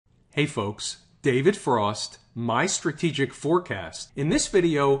Hey folks, David Frost, my strategic forecast. In this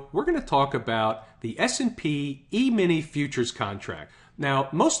video, we're going to talk about the S&P Emini Futures Contract. Now,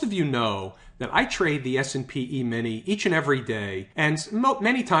 most of you know that I trade the S&P E-mini each and every day, and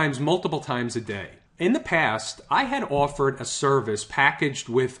many times, multiple times a day. In the past, I had offered a service packaged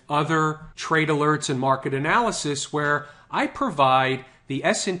with other trade alerts and market analysis where I provide the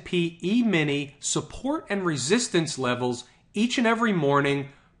S&P E-mini support and resistance levels each and every morning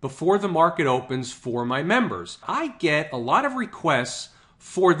before the market opens for my members. I get a lot of requests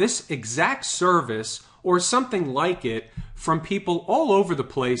for this exact service or something like it from people all over the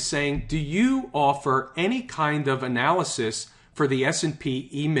place saying, do you offer any kind of analysis for the S&P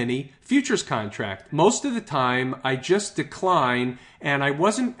E-mini futures contract? Most of the time, I just decline, and I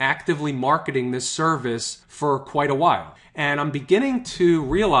wasn't actively marketing this service for quite a while. And I'm beginning to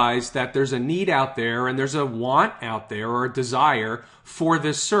realize that there's a need out there and there's a want out there or a desire for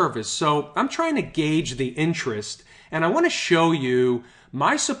this service. So I'm trying to gauge the interest, and I want to show you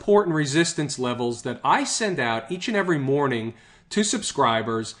my support and resistance levels that I send out each and every morning to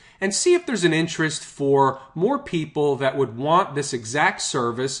subscribers and see if there's an interest for more people that would want this exact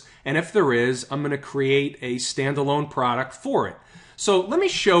service. And if there is, I'm going to create a standalone product for it. So let me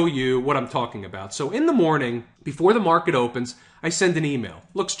show you what I'm talking about. So in the morning, before the market opens, I send an email.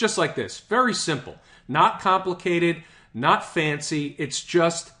 Looks just like this. Very simple. Not complicated, not fancy. It's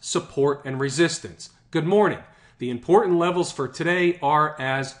just support and resistance. Good morning. The important levels for today are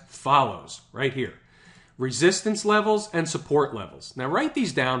as follows, right here. Resistance levels and support levels. Now write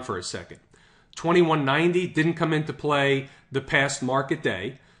these down for a second. 2190 didn't come into play the past market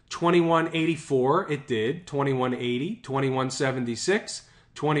day. 2184 it did, 2180, 2176,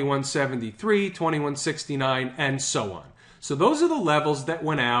 2173, 2169, and so on. So those are the levels that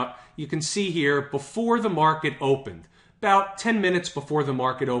went out. You can see here before the market opened. About 10 minutes before the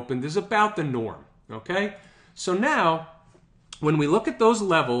market opened is about the norm, okay? So now, when we look at those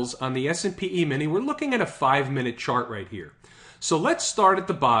levels on the S&P E-mini, we're looking at a 5-minute chart right here. So let's start at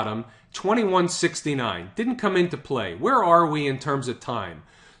the bottom, 2169. Didn't come into play. Where are we in terms of time?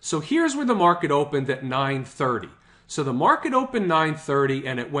 So here's where the market opened at 9:30. So the market opened 9:30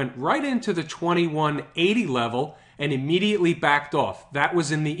 and it went right into the 2180 level and immediately backed off. That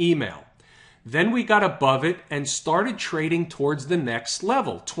was in the email. Then we got above it and started trading towards the next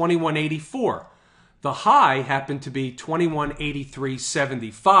level, 2184. The high happened to be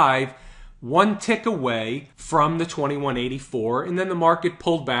 2183.75, one tick away from the 2184, and then the market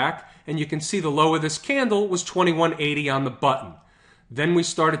pulled back, and you can see the low of this candle was 2180 on the button. Then we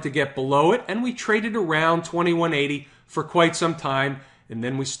started to get below it, and we traded around 2180 for quite some time, and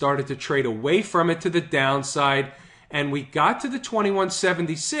then we started to trade away from it to the downside, and we got to the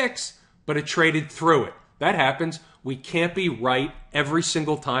 2176, but it traded through it. That happens. We can't be right every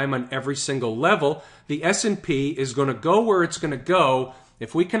single time on every single level. The S&P is going to go where it's going to go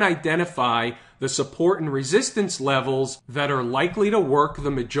if we can identify the support and resistance levels that are likely to work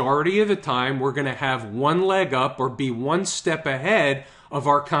the majority of the time. We're going to have one leg up or be one step ahead of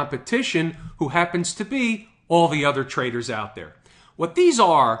our competition, who happens to be all the other traders out there. What these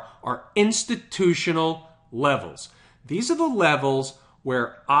are institutional levels. These are the levels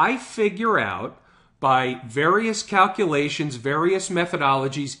where I figure out by various calculations, various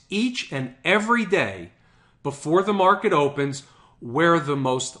methodologies, each and every day before the market opens, where the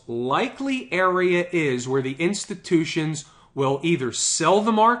most likely area is where the institutions will either sell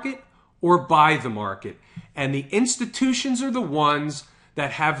the market or buy the market. And the institutions are the ones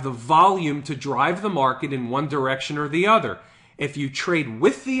that have the volume to drive the market in one direction or the other. If you trade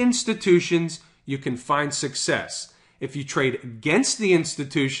with the institutions, you can find success. If you trade against the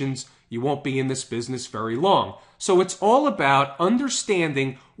institutions, you won't be in this business very long. So it's all about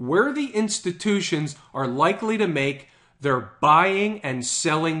understanding where the institutions are likely to make their buying and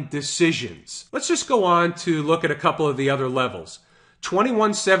selling decisions. Let's just go on to look at a couple of the other levels.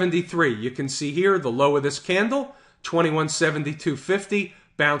 2173, you can see here the low of this candle, 2172.50,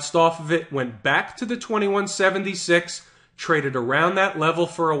 bounced off of it, went back to the 2176, traded around that level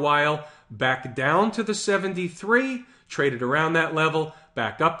for a while, back down to the 73, traded around that level,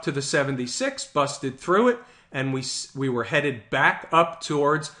 back up to the 76, busted through it, and we were headed back up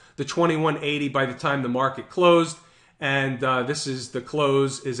towards the 2180 by the time the market closed. And this is the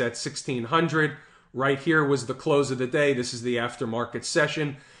close is at 1600. Right here was the close of the day. This is the aftermarket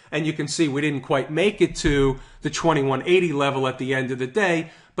session. And you can see we didn't quite make it to the 2180 level at the end of the day.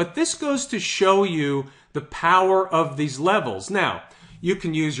 But this goes to show you the power of these levels. Now, you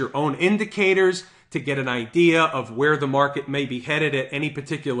can use your own indicators to get an idea of where the market may be headed at any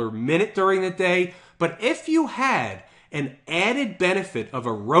particular minute during the day. But if you had an added benefit of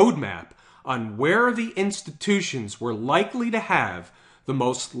a roadmap on where the institutions were likely to have the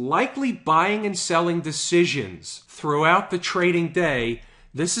most likely buying and selling decisions throughout the trading day,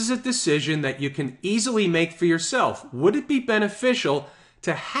 this is a decision that you can easily make for yourself. Would it be beneficial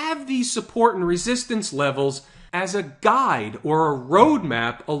to have these support and resistance levels as a guide or a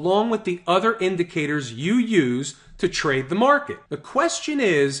roadmap along with the other indicators you use to trade the market? The question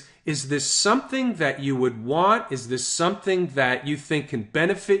is this something that you would want? Is this something that you think can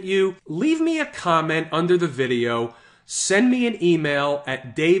benefit you? Leave me a comment under the video. Send me an email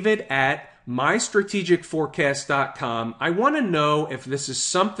at david@mystrategicforecast.com. I want to know if this is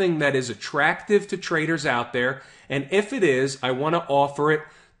something that is attractive to traders out there, and if it is, I want to offer it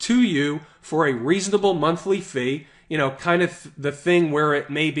to you for a reasonable monthly fee, kind of the thing where it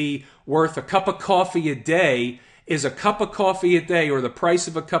may be worth a cup of coffee a day. Is a cup of coffee a day, or the price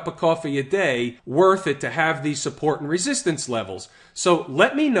of a cup of coffee a day, worth it to have these support and resistance levels? So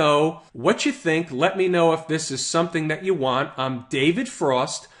let me know what you think. Let me know if this is something that you want. I'm David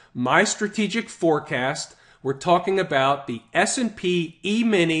Frost, My Strategic Forecast. We're talking about the S&P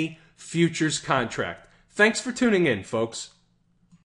E-mini Futures Contract. Thanks for tuning in, folks.